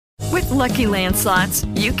Lucky Land Slots,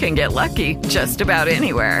 you can get lucky just about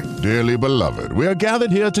anywhere. Dearly beloved, we are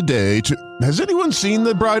gathered here today to... Has anyone seen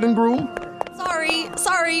the bride and groom?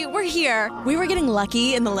 Sorry, we're here. We were getting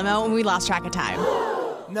lucky in the limo and we lost track of time.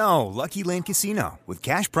 No, Lucky Land Casino, with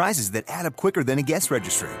cash prizes that add up quicker than a guest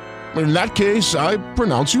registry. In that case, I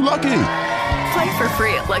pronounce you lucky. Play for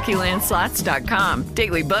free at LuckyLandSlots.com.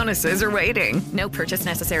 Daily bonuses are waiting. No purchase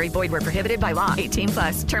necessary. Void where prohibited by law.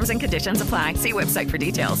 18+. Terms and conditions apply. See website for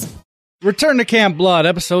details. Return to Camp Blood,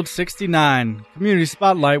 episode 69. Community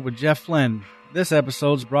Spotlight with Jeff Flynn. This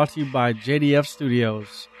episode is brought to you by JDF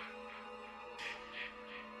Studios.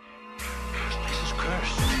 This is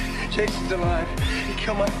cursed. Jason's alive. He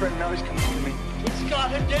killed my friend. Now he's coming for me. It's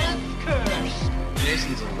got a death curse.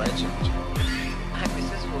 Jason's a legend. I'm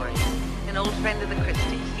Mrs. Ward, an old friend of the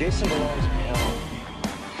Christies. Jason belongs in hell.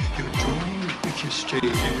 You're doomed if you stay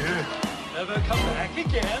here. Never come back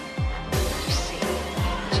again. You see,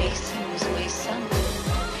 Jason was my son,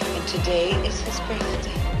 and today is his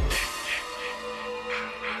birthday.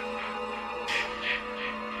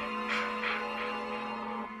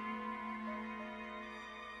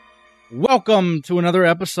 Welcome to another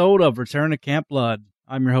episode of Return to Camp Blood.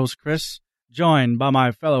 I'm your host, Chris, joined by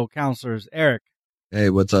my fellow counselors, Eric. Hey,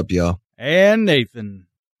 what's up, y'all? And Nathan.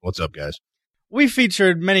 What's up, guys? We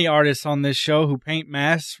featured many artists on this show who paint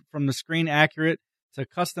masks from the screen accurate to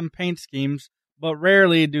custom paint schemes, but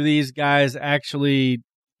rarely do these guys actually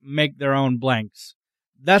make their own blanks.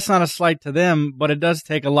 That's not a slight to them, but it does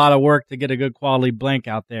take a lot of work to get a good quality blank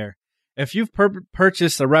out there. If you've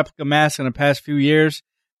purchased a replica mask in the past few years,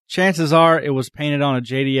 chances are it was painted on a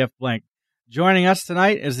JDF blank. Joining us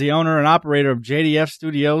tonight is the owner and operator of JDF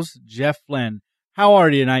Studios, Jeff Flynn. How are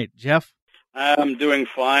you tonight, Jeff? I'm doing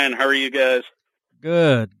fine. How are you guys?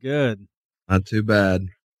 Good. Not too bad.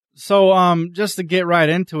 So, just to get right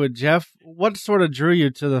into it, Jeff, what sort of drew you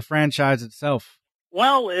to the franchise itself?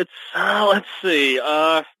 Well, it's, let's see,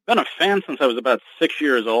 been a fan since I was about 6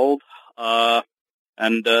 years old, and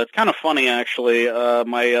it's kind of funny, actually.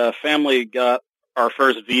 My family got our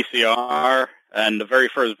first VCR, and the very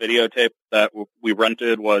first videotape that we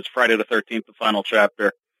rented was Friday the 13th, the final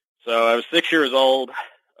chapter. So I was 6 years old,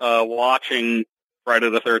 watching Friday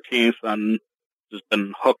the 13th, and just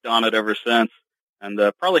been hooked on it ever since. And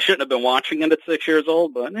probably shouldn't have been watching it at 6 years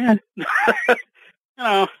old, but you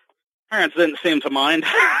know, parents didn't seem to mind.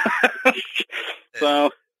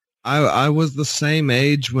 So I was the same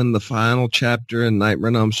age when the final chapter in Nightmare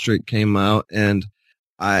on Elm Street came out, and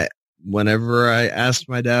whenever I asked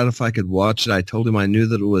my dad if I could watch it, I told him I knew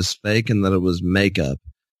that it was fake and that it was makeup.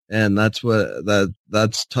 And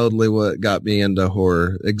that's totally what got me into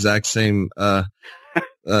horror. Exact same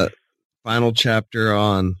final chapter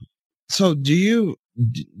on. So do you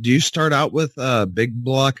start out with a big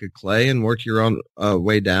block of clay and work your own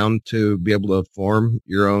way down to be able to form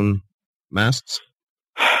your own masks?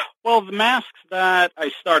 Well, the masks that I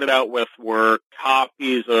started out with were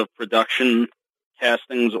copies of production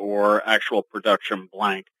castings or actual production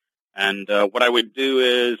blank. And what I would do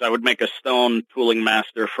is I would make a stone tooling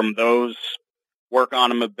master from those, work on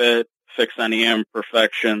them a bit, fix any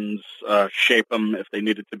imperfections, shape them if they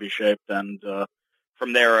needed to be shaped, and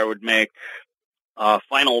from there I would make a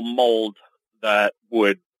final mold that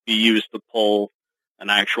would be used to pull an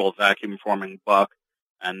actual vacuum forming buck.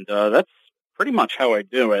 And that's pretty much how I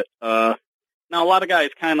do it. Now, a lot of guys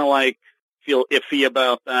kind of feel iffy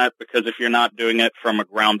about that, because if you're not doing it from a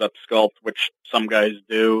ground-up sculpt, which some guys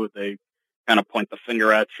do, they kind of point the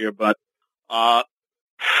finger at you. But the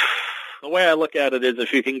way I look at it is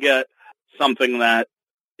if you can get something that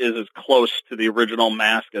is as close to the original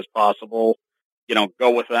mask as possible,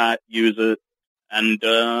 go with that, use it. And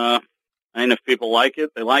if people like it,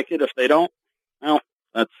 they like it. If they don't, well,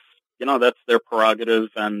 that's their prerogative,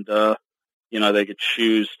 and they could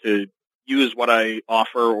choose to use what I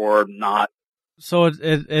offer or not. So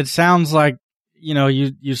it sounds like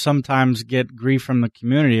you sometimes get grief from the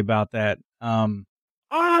community about that.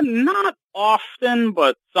 Not often,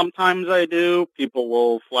 but sometimes I do. People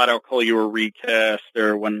will flat out call you a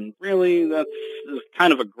recaster, when really that's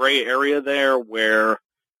kind of a gray area there, where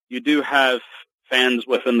you do have fans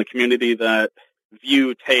within the community that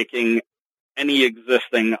view taking any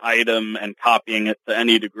existing item and copying it to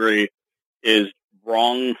any degree is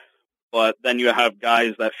wrong. But then you have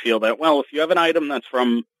guys that feel that, well, if you have an item that's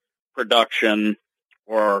from production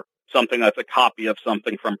or something that's a copy of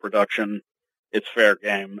something from production, it's fair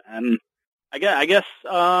game. And I guess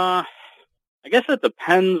it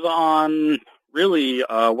depends on really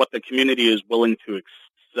what the community is willing to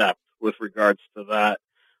accept with regards to that.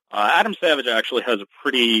 Adam Savage actually has a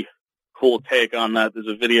pretty cool take on that. There's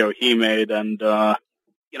a video he made, and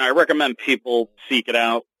I recommend people seek it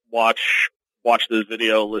out, watch this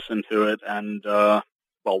video, listen to it, and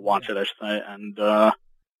watch it, I should say,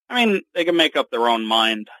 and they can make up their own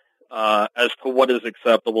mind as to what is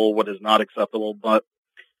acceptable, what is not acceptable. But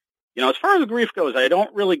as far as grief goes, I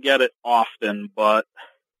don't really get it often, but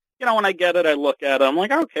when I get it, I look at it, I'm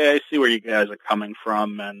like, okay, I see where you guys are coming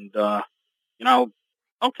from, and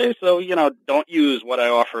okay, so don't use what I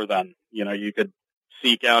offer then. You could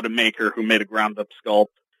seek out a maker who made a ground-up sculpt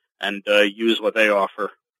and use what they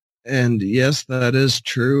offer. And yes, that is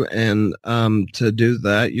true. And to do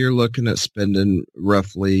that, you're looking at spending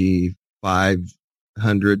roughly $500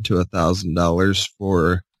 to $1,000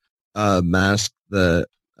 for a mask that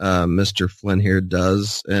Mr. Flynn here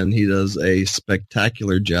does, and he does a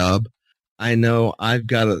spectacular job. I know I've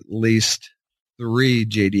got at least 3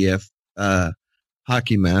 JDF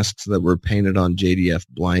hockey masks that were painted on JDF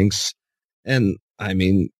blanks, and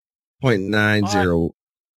 0.90.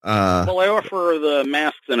 I offer the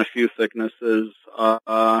masks in a few thicknesses.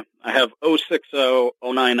 I have 060,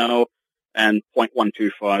 090, and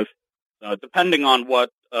 0.125. Depending on what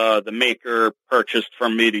the maker purchased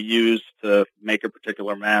from me to use to make a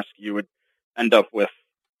particular mask, you would end up with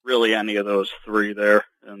really any of those 3 there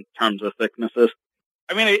in terms of thicknesses.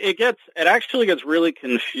 It actually gets really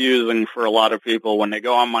confusing for a lot of people when they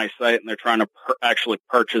go on my site and they're trying to actually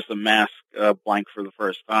purchase a mask blank for the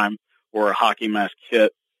first time, or a hockey mask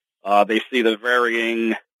kit. They see the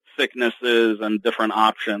varying thicknesses and different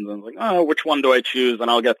options, and like, oh, which one do I choose?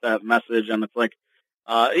 And I'll get that message, and it's like,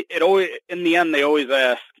 it always, in the end, they always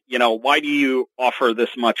ask, why do you offer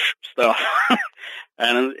this much stuff?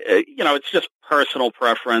 And it's just personal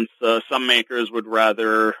preference. Some makers would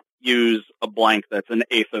rather use a blank that's an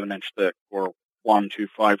 1/8 of an inch thick, or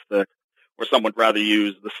 125 thick, or some would rather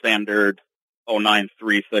use the standard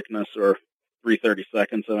 093 thickness, or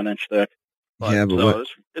 3/32 of an inch thick. But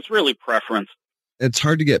it's really preference. It's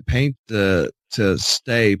hard to get paint to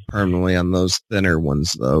stay permanently on those thinner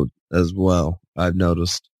ones, though, as well, I've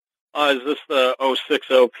noticed. Is this the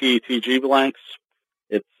 060 PETG blanks?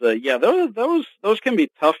 It's those can be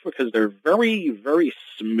tough because they're very, very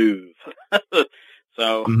smooth.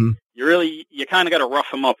 So you kind of got to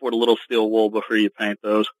rough them up with a little steel wool before you paint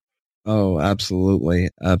those. Oh, absolutely,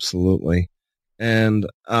 absolutely. And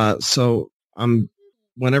so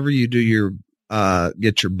whenever you do your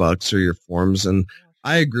get your bucks or your forms, and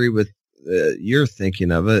I agree with your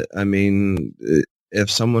thinking of it. If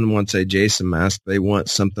someone wants a Jason mask, they want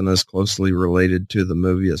something as closely related to the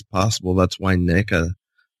movie as possible. That's why NECA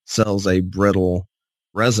sells a brittle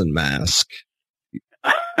resin mask.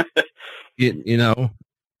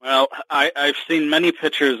 Well, I've seen many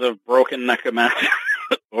pictures of broken NECA masks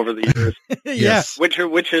over the years. Yes.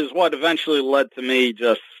 Which is what eventually led to me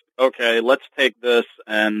just, okay, let's take this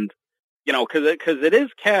and, because it is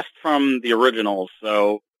cast from the originals,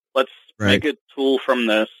 so let's make a tool from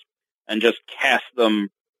this and just cast them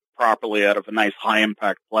properly out of a nice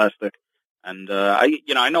high-impact plastic. And,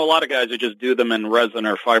 I know a lot of guys who just do them in resin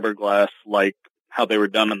or fiberglass, like how they were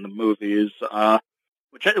done in the movies,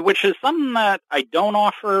 which is something that I don't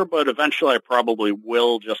offer, but eventually I probably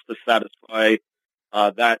will, just to satisfy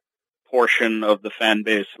that portion of the fan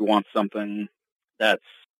base who wants something that's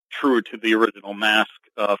true to the original mask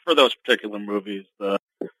for those particular movies,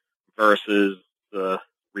 versus the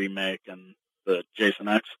remake and the Jason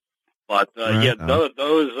X. But those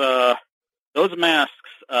masks,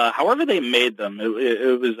 however they made them,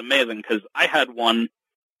 it was amazing, because I had one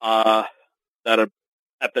that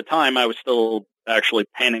at the time I was still actually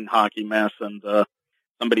painting hockey masks, and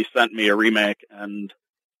somebody sent me a remake, and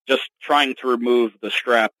just trying to remove the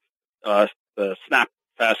strap, the snap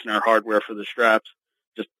fastener hardware for the straps,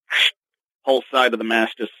 just whole side of the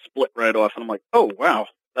mask just split right off, and I'm like, oh wow,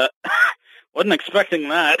 that wasn't expecting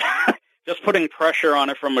that. Just putting pressure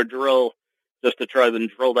on it from a drill just to try to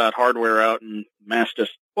drill that hardware out, and mask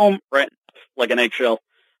just boom, right like an eggshell.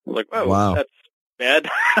 I was like, oh, wow, that's bad.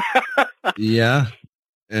 Yeah,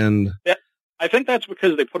 and yeah, I think that's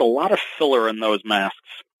because they put a lot of filler in those masks.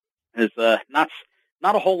 It's not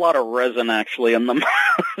a whole lot of resin actually in them.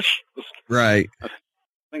 Right.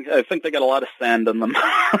 I think they got a lot of sand in them.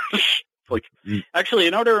 Actually,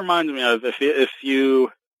 you know what it reminds me of?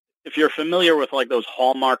 If you're familiar with like those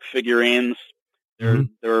Hallmark figurines,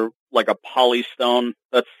 they're like a polystone.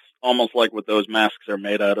 That's almost like what those masks are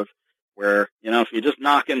made out of. Where, if you just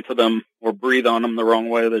knock into them or breathe on them the wrong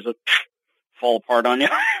way, they just fall apart on you.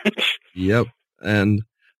 Yep. And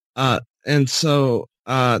so,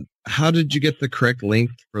 how did you get the correct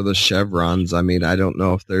length for the chevrons? I don't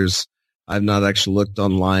know if I've not actually looked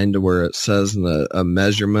online to where it says a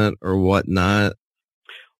measurement or whatnot.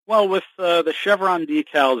 Well, with the chevron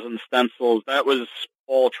decals and stencils, that was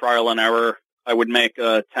all trial and error. I would make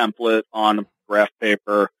a template on graph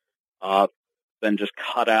paper, then just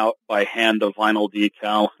cut out by hand a vinyl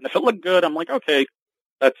decal. And if it looked good, I'm like, okay,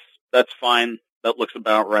 that's fine. That looks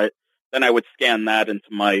about right. Then I would scan that into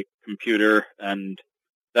my computer and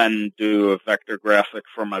then do a vector graphic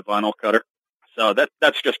for my vinyl cutter. So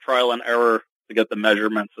that's just trial and error to get the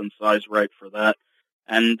measurements and size right for that.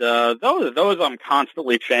 And those I'm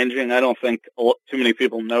constantly changing. I don't think too many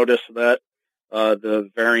people notice that the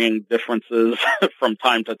varying differences from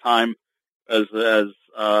time to time as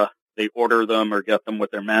they order them or get them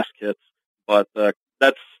with their mask kits. But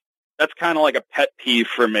that's kind of like a pet peeve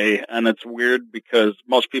for me, and it's weird because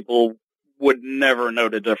most people would never know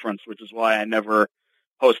the difference, which is why I never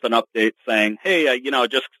post an update saying, hey,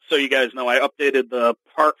 just so you guys know, I updated the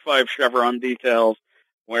Part 5 chevron decals,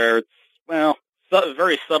 where it's, well,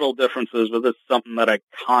 very subtle differences, but it's something that I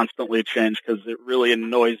constantly change because it really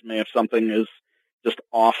annoys me if something is just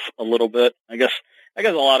off a little bit. I guess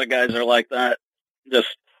a lot of guys are like that,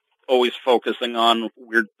 just always focusing on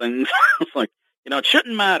weird things. It's like, it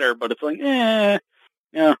shouldn't matter, but it's like,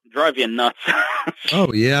 drive you nuts.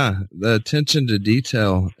 Oh yeah, the attention to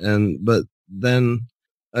detail, but then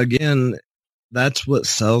again, that's what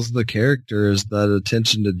sells the character, is that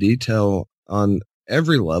attention to detail on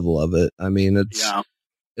every level of it. I mean,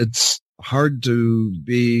 it's hard to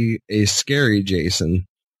be a scary Jason,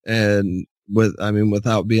 and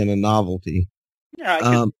without being a novelty.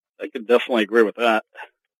 Yeah, I could definitely agree with that.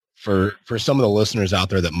 For some of the listeners out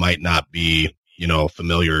there that might not be,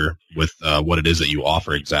 familiar with what it is that you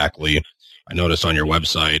offer exactly, I noticed on your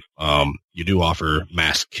website you do offer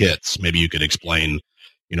mask kits. Maybe you could explain,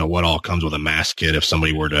 what all comes with a mask kit if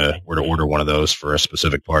somebody were to order one of those for a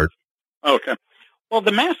specific part. Okay. Well,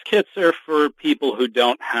 the mask kits are for people who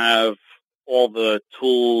don't have all the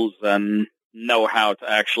tools and know how to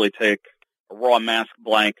actually take a raw mask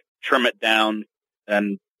blank, trim it down,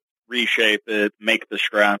 and reshape it, make the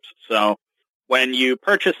straps. So when you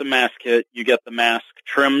purchase a mask kit, you get the mask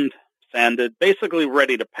trimmed, sanded, basically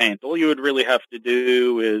ready to paint. All you would really have to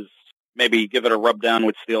do is maybe give it a rub down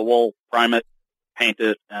with steel wool, prime it, paint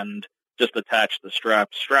it, and just attach the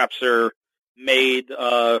straps. Straps are made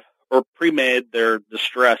or pre-made. They're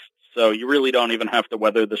distressed, so you really don't even have to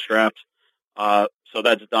weather the straps. So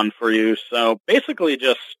that's done for you. So basically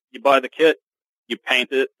just you buy the kit, you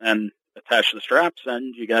paint it, and attach the straps,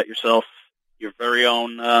 and you got yourself your very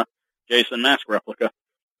own Jason mask replica.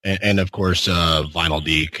 And of course, vinyl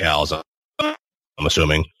decals, I'm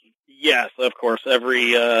assuming. Yes, of course.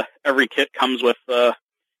 Every kit comes with,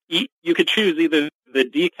 you could choose either the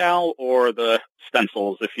decal or the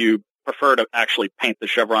stencils if you prefer to actually paint the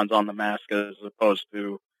chevrons on the mask as opposed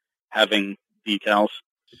to having decals.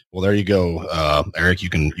 Well, there you go, Eric. You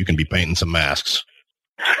can be painting some masks.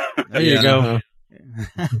 There you go.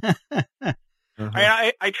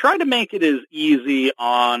 I try to make it as easy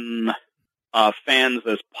on fans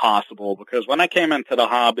as possible, because when I came into the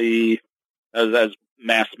hobby, as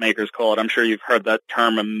mask makers call it, I'm sure you've heard that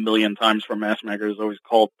term a million times from mask makers, always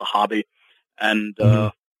called the hobby. And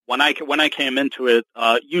when I came into it,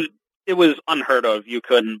 it was unheard of. You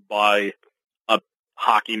couldn't buy a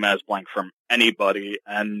hockey mask blank from anybody,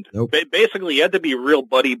 and Nope. Basically you had to be real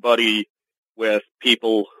buddy with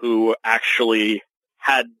people who actually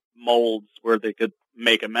had molds where they could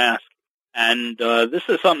make a mask. And this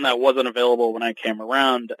is something that wasn't available when I came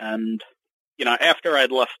around. And, after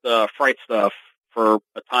I'd left Fright Stuff for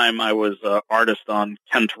a time, I was an artist on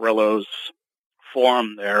Ken Torello's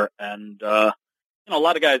forum there. And, a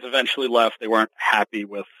lot of guys eventually left. They weren't happy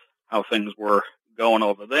with how things were going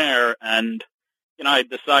over there. And, I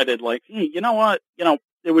decided, like, you know what?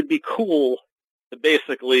 It would be cool to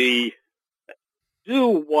basically do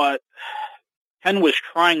what Ken was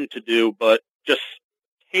trying to do, but just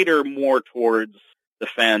cater more towards the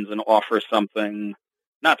fans and offer something,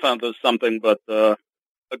 not something, but a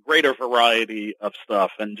greater variety of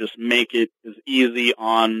stuff, and just make it as easy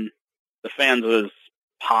on the fans as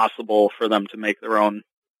possible for them to make their own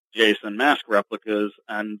Jason mask replicas.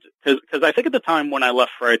 And because I think at the time when I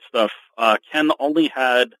left Fright Stuff, Ken only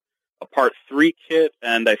had a Part 3 kit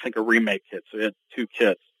and I think a remake kit, so he had 2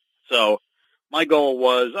 kits. So my goal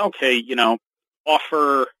was, okay,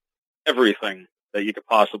 offer everything that you could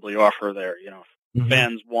possibly offer there. If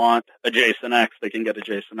fans want a Jason X, they can get a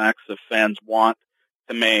Jason X. If fans want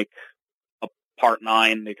to make a Part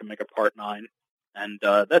 9, they can make a Part 9. And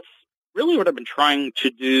that's really what I've been trying to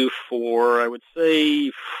do for, I would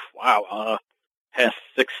say, past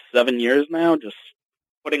 6-7 years now, just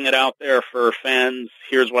putting it out there for fans.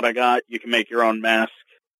 Here's what I got. You can make your own mask.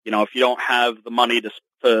 If you don't have the money to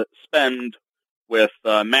to spend with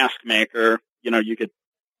Mask Maker, you could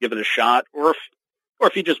give it a shot, or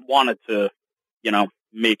if you just wanted to,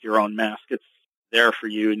 make your own mask, it's there for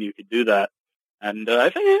you, and you could do that. And I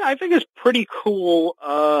think it's pretty cool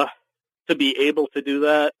to be able to do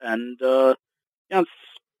that, and it's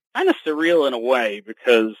kind of surreal in a way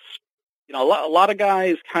because a lot of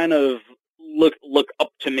guys kind of look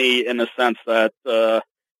up to me in the sense that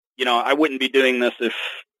I wouldn't be doing this if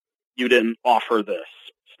you didn't offer this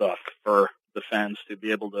stuff for the fans to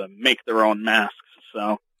be able to make their own masks.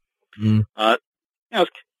 So it's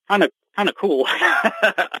kind of cool.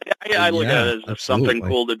 I look at it as something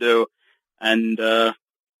cool to do. And well,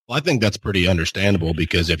 I think that's pretty understandable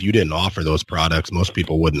because if you didn't offer those products, most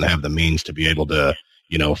people wouldn't have the means to be able to,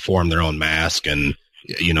 form their own mask and,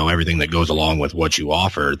 everything that goes along with what you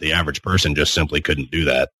offer. The average person just simply couldn't do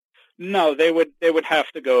that. No, they would have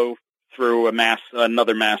to go through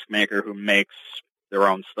another mask maker who makes their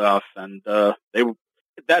own stuff, and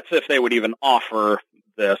that's if they would even offer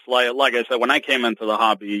this. Like I said, when I came into the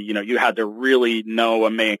hobby, you had to really know a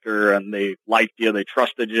maker, and they liked you, they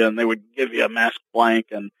trusted you, and they would give you a mask blank,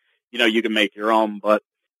 and you can make your own. But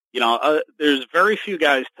there's very few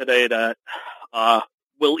guys today that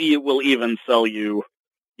will even sell you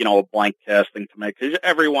a blank casting to make, because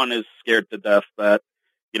everyone is scared to death that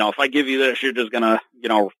if I give you this, you're just gonna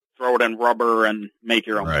throw it in rubber and make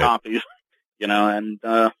your own copies. And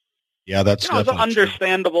yeah, that's it's an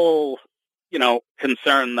understandable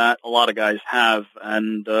concern that a lot of guys have,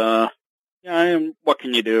 and what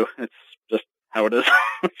can you do? It's just how it is.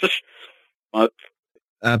 But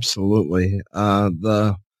absolutely,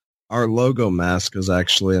 our logo mask is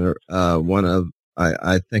actually one of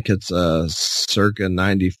I think it's a circa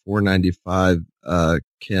 94, 95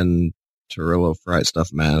 Ken Torillo Fright Stuff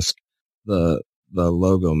mask, the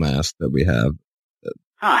logo mask that we have.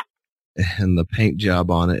 Huh. And the paint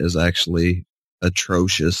job on it is actually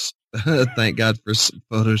atrocious. Thank God for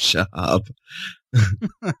Photoshop.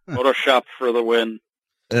 Photoshop for the win.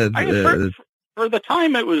 For the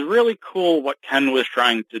time, it was really cool what Ken was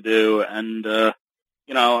trying to do, and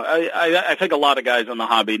I think a lot of guys in the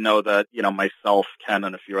hobby know that myself, Ken,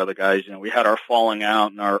 and a few other guys, we had our falling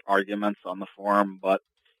out and our arguments on the forum, but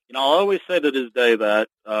I'll always say to this day that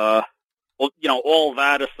all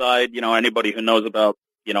that aside, anybody who knows about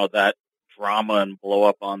that drama and blow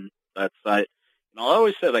up on that site, I'll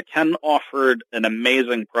always say that Ken offered an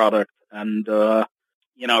amazing product, and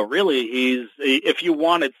really, if you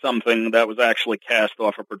wanted something that was actually cast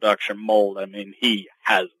off a production mold, I mean, he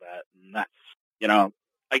has that, and that's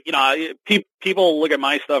people look at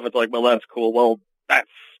my stuff, it's like, well, that's cool. Well, that's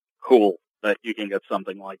cool that you can get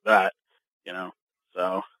something like that,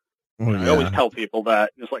 So I always tell people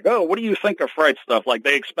that. It's like, oh, what do you think of Fright Stuff? Like,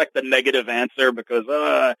 they expect a negative answer because,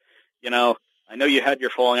 I know you had your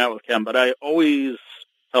falling out with Ken, but I always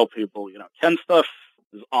tell people, Ken's stuff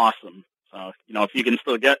is awesome. So, if you can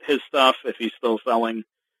still get his stuff, if he's still selling,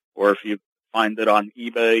 or if you find it on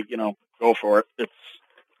eBay, go for it. It's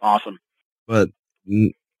awesome. But,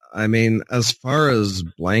 I mean, as far as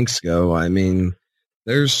blanks go, I mean,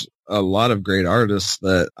 there's a lot of great artists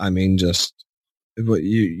that, I mean, just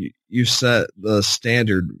you set the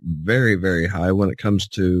standard very, very high when it comes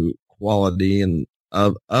to quality and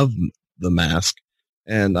of the mask.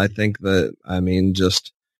 And I think that, I mean,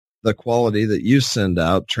 just the quality that you send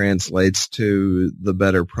out translates to the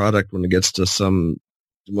better product when it gets to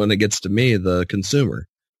me, the consumer.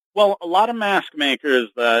 Well, a lot of mask makers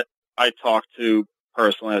that I talk to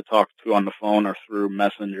personally, I talk to on the phone or through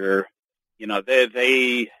Messenger,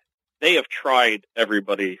 they have tried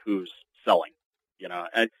everybody who's selling,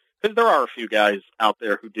 because there are a few guys out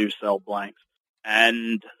there who do sell blanks.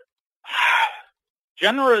 And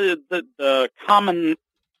generally, the common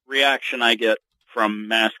reaction I get from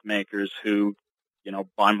mask makers who,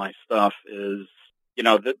 buy my stuff is,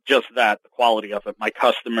 just the quality of it. My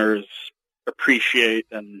customers appreciate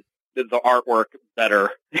and the artwork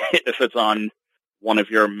better if it's on one of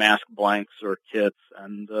your mask blanks or kits.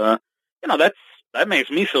 And, that makes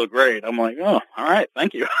me feel great. I'm like, oh, all right,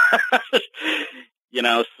 thank you.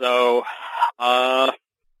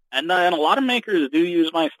 And then a lot of makers do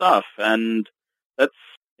use my stuff, and that's,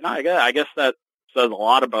 I guess that says a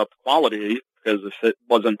lot about the quality, because if it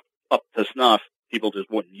wasn't up to snuff, people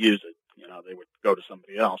just wouldn't use it. They would go to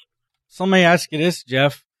somebody else. So let me ask you this,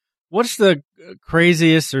 Jeff. What's the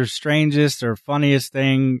craziest or strangest or funniest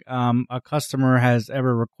thing a customer has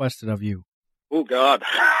ever requested of you? Oh, God.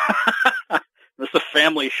 This is a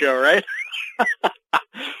family show, right?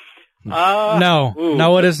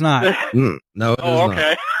 No, it is not. No, it is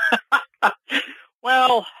okay.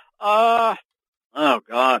 Well, oh,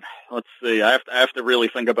 God. Let's see. see. I have to really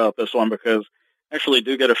think about this one because I actually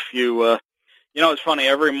do get a few. It's funny.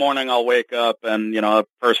 Every morning I'll wake up and the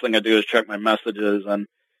first thing I do is check my messages, and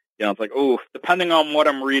it's like, oh, depending on what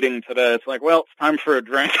I'm reading today, it's like, well, it's time for a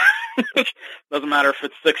drink. Doesn't matter if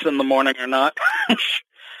it's 6 a.m. or not.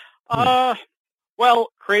 Well,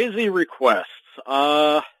 crazy requests.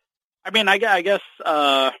 I guess.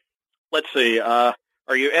 Let's see. Are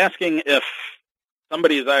you asking if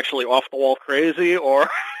somebody's actually off the wall crazy, or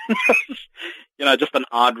just an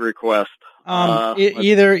odd request?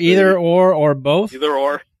 Either or both. Either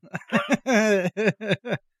or.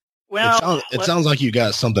 Well, it sounds like you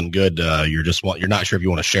got something good. You're not sure if you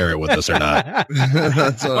want to share it with us or not.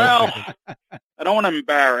 Well, I don't want to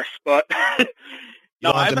embarrass, but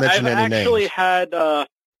no, I've actually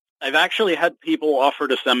had people offer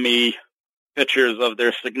to send me pictures of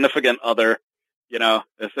their significant other,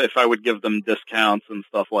 if I would give them discounts and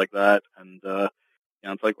stuff like that. And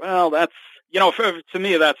it's like, well, that's to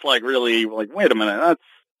me that's like really like, wait a minute, that's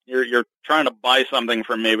you're trying to buy something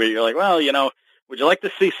from me, but you're like, well, would you like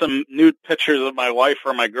to see some nude pictures of my wife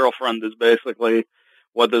or my girlfriend is basically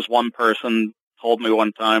what this one person told me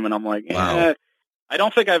one time. And I'm like, wow. I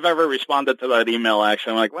don't think I've ever responded to that email,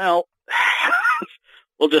 actually. I'm like, well,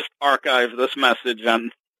 we'll just archive this message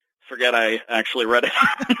and forget I actually read it.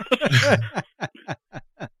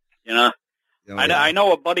 I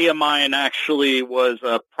know a buddy of mine actually was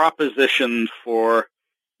propositioned for,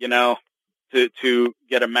 to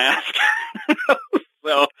get a mask.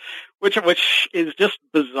 So, which is just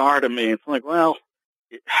bizarre to me. It's like, well,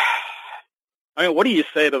 I mean, what do you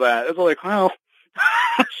say to that? It's like, well,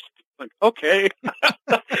 like, okay.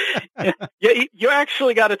 You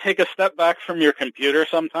actually got to take a step back from your computer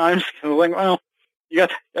sometimes. Like, well, you got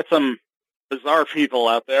some bizarre people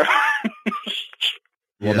out there.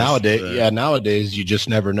 Well, nowadays you just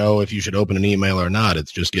never know if you should open an email or not.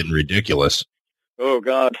 It's just getting ridiculous. Oh,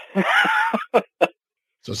 God.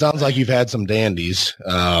 So it sounds like you've had some dandies.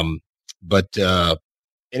 But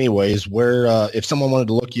anyways, where if someone wanted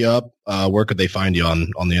to look you up, where could they find you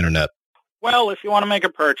on the internet? Well, if you want to make a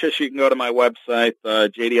purchase, you can go to my website,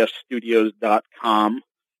 jdfstudios.com.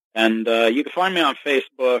 And you can find me on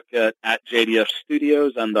Facebook at JDF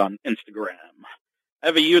Studios and on Instagram. I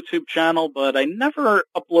have a YouTube channel, but I never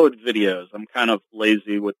upload videos. I'm kind of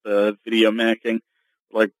lazy with the video making.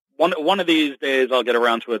 Like one of these days I'll get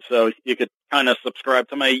around to it, so you could kind of subscribe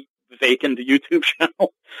to my vacant YouTube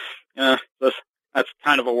channel. That's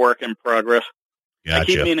kind of a work in progress. Gotcha. I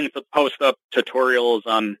keep meaning to post up tutorials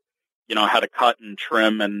on, how to cut and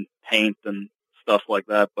trim and paint and stuff like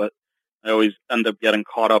that, but I always end up getting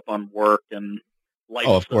caught up on work and life.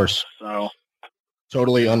 Oh, of course. So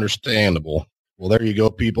totally understandable. Well, there you go,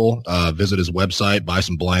 people. Visit his website, buy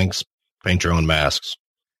some blanks, paint your own masks.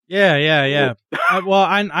 Yeah. Well,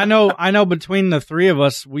 I know between the three of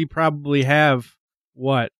us, we probably have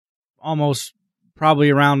almost probably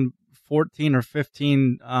around 14 or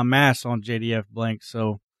 15 masks on JDF blanks.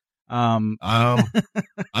 So, I'm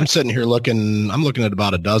sitting here looking at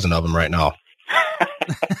about a dozen of them right now.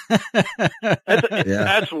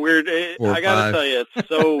 That's weird. I gotta tell you, it's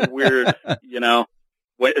so weird,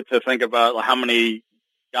 to think about how many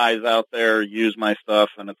guys out there use my stuff,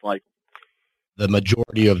 and it's like the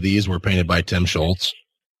majority of these were painted by Tim Schultz.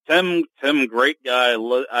 Tim, great guy.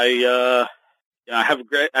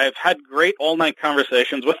 I've had great all night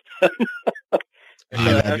conversations with him.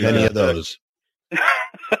 I've had many of those.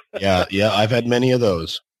 Yeah, I've had many of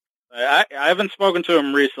those. I haven't spoken to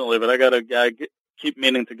him recently, but I keep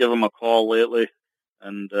meaning to give him a call lately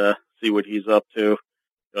and see what he's up to.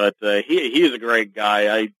 But he's a great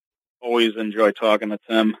guy. I always enjoy talking to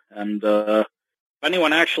Tim. And if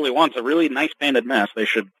anyone actually wants a really nice painted mask, they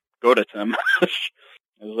should go to Tim.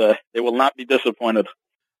 They will not be disappointed.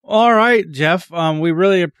 All right, Jeff. We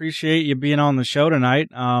really appreciate you being on the show tonight.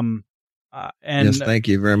 Yes, thank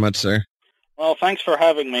you very much, sir. Well, thanks for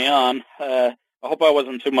having me on. I hope I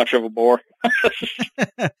wasn't too much of a bore.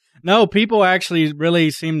 No, people actually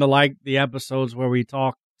really seem to like the episodes where we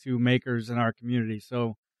talk to makers in our community.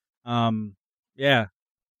 So, yeah.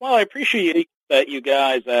 Well, I appreciate that you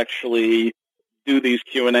guys actually do these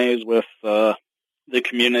Q&As with the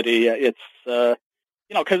community. It's,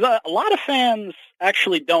 because a lot of fans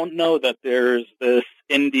actually don't know that there's this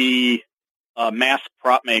indie mass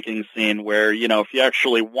prop making scene where, if you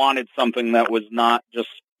actually wanted something that was not just,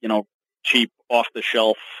 cheap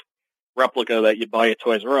off-the-shelf replica that you buy at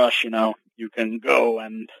Toys R Us, you can go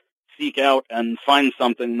and seek out and find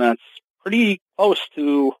something that's pretty close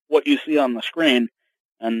to what you see on the screen.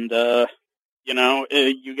 And,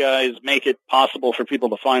 you guys make it possible for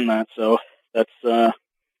people to find that. So that's,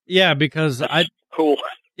 yeah, because cool.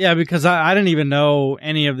 Yeah, because I didn't even know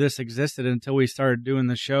any of this existed until we started doing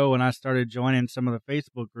the show and I started joining some of the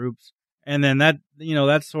Facebook groups. And then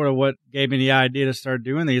that's sort of what gave me the idea to start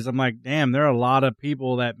doing these. I'm like, damn, there are a lot of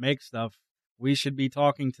people that make stuff. We should be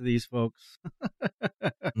talking to these folks.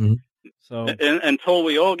 Mm-hmm. So until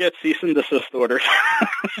we all get cease and desist orders.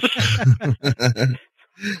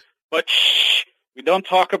 But shh, we don't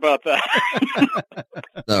talk about that.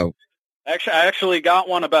 No. Actually, I actually got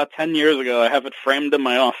one about 10 years ago. I have it framed in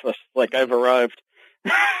my office, like I've arrived.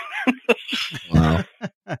 Wow.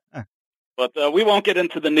 But we won't get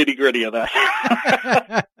into the nitty-gritty of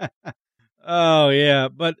that. Oh yeah,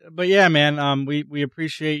 but yeah, man. We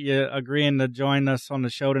appreciate you agreeing to join us on the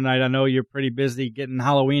show tonight. I know you're pretty busy getting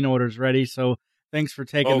Halloween orders ready, so thanks for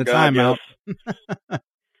taking the time out.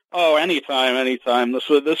 Oh, anytime. This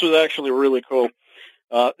was actually really cool.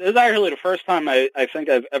 This is actually the first time I think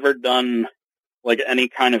I've ever done like any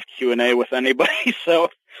kind of Q&A with anybody. So,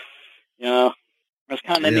 it's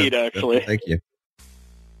kind of neat, actually. Thank you.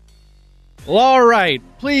 Well, all right.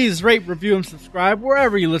 Please rate, review, and subscribe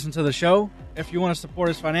wherever you listen to the show. If you want to support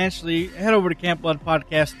us financially, head over to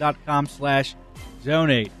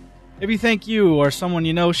campbloodpodcast.com/donate. If you think you or someone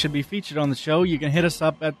you know should be featured on the show, you can hit us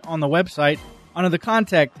up on the website under the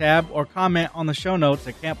Contact tab or comment on the show notes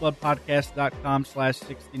at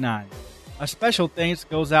campbloodpodcast.com/69. A special thanks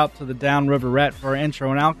goes out to the Downriver Rat for our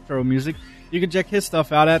intro and outro music. You can check his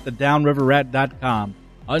stuff out at thedownriverrat.com.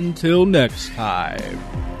 Until next time.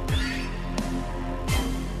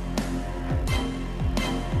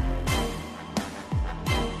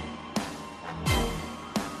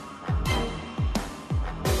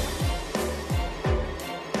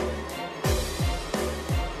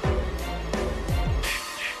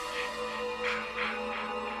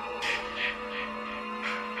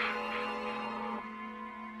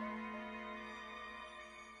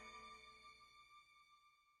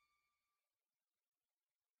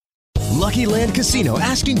 Lucky Land Casino,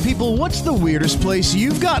 asking people, what's the weirdest place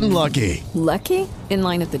you've gotten lucky? Lucky? In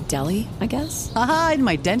line at the deli, I guess? Aha, in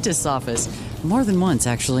my dentist's office. More than once,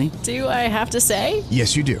 actually. Do I have to say?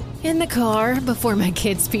 Yes, you do. In the car before my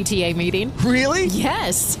kids' PTA meeting. Really?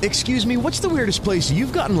 Yes. Excuse me, what's the weirdest place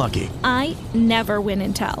you've gotten lucky? I never win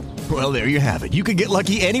and tell. Well, there you have it. You can get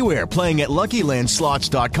lucky anywhere, playing at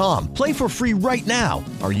LuckyLandSlots.com. Play for free right now.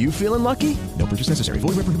 Are you feeling lucky? No purchase necessary.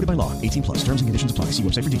 Void where prohibited by law. 18+. Terms and conditions apply. See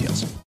website for details.